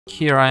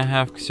Here I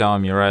have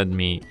Xiaomi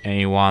Redmi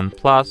A1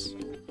 Plus,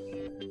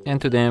 and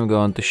today I'm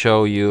going to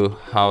show you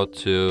how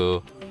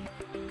to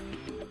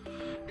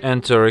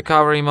enter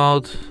recovery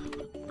mode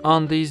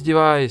on this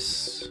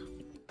device.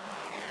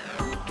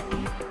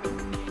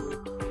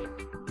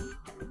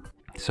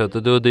 So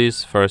to do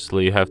this,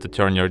 firstly you have to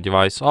turn your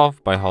device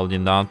off by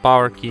holding down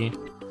power key,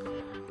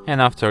 and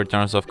after it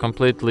turns off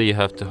completely you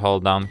have to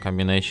hold down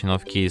combination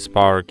of keys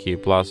power key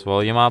plus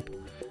volume up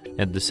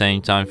at the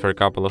same time for a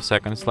couple of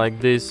seconds like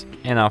this,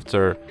 and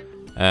after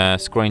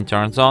screen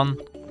turns on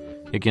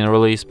you can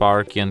release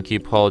power key and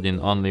keep holding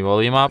only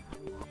volume up.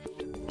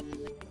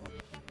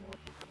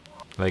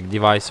 Like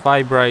device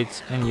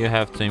vibrates and you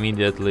have to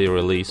immediately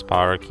release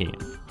power key.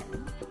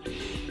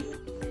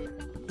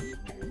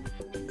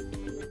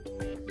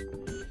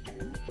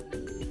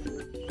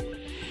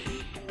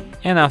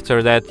 And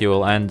after that you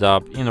will end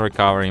up in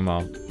recovery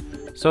mode.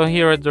 So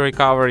here at the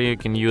recovery you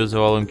can use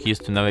volume keys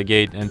to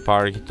navigate and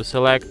power key to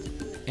select,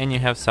 and you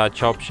have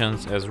such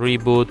options as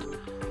reboot,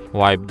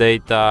 wipe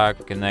data,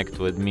 connect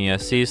with Mi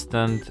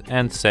Assistant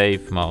and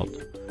safe mode.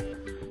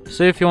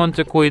 So if you want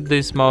to quit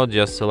this mode,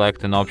 just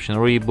select an option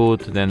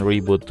reboot, then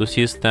reboot to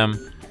system,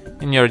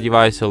 and your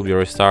device will be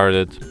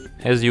restarted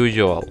as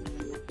usual.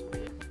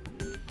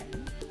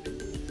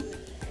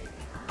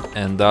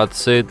 And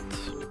that's it.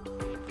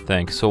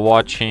 Thanks for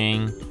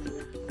watching.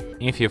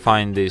 If you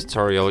find this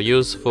tutorial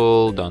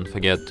useful, don't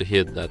forget to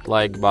hit that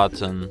like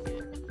button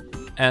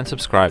and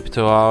subscribe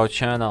to our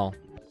channel.